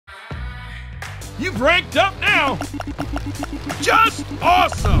You've ranked up now! Just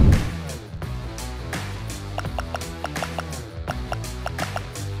awesome!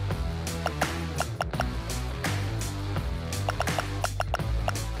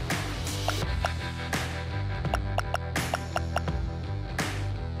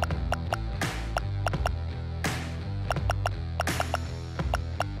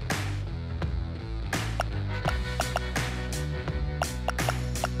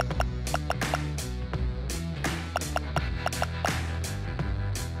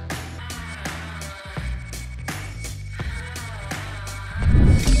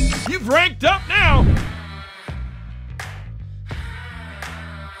 You've ranked up now!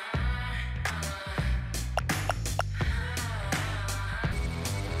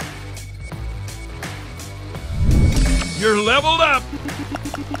 You're leveled up!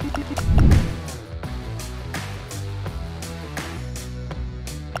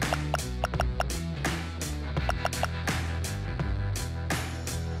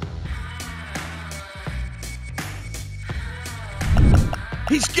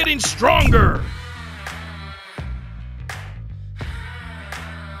 He's getting stronger!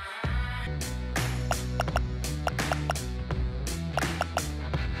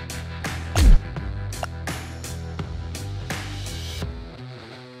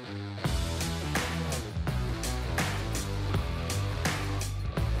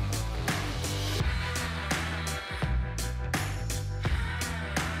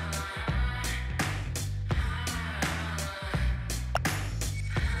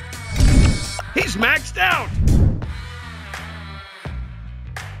 He's maxed out!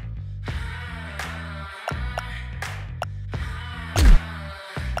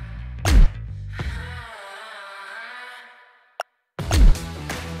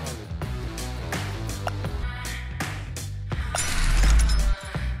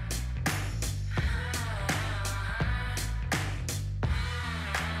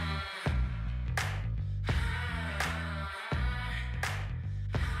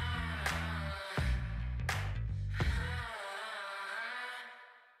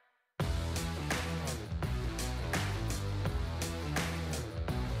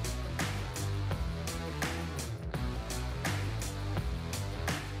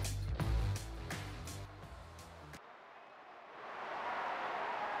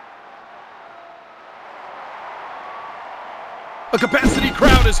 A capacity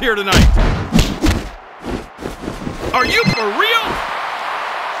crowd is here tonight. Are you for real?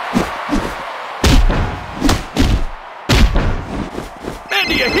 Man,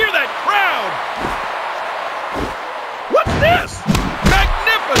 do you hear that crowd? What's this?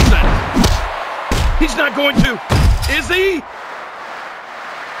 Magnificent! He's not going to, is he?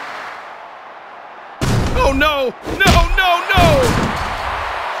 Oh no, no, no, no!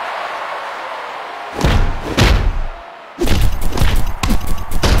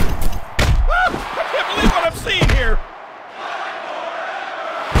 Seeing here.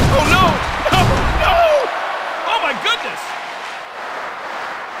 Oh no! No! No! Oh my goodness!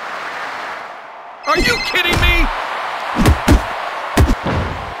 Are you kidding me?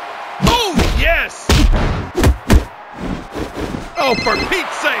 Oh yes! Oh, for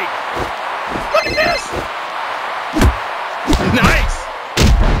Pete's sake! Look at this! Nice!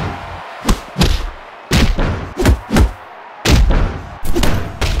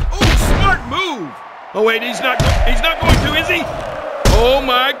 Oh, smart move! Oh wait, he's not going to, is he? Oh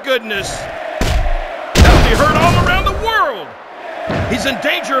my goodness. That'll be heard all around the world. He's in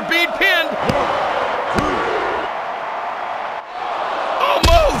danger of being pinned.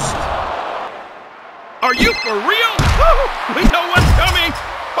 Almost. Are you for real? Oh, we know what's coming.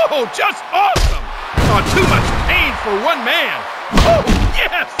 Oh, just awesome. Oh, too much pain for one man. Oh,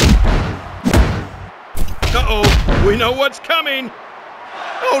 yes. Uh-oh, we know what's coming.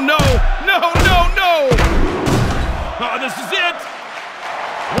 Oh no, no, no, no! Oh, this is it!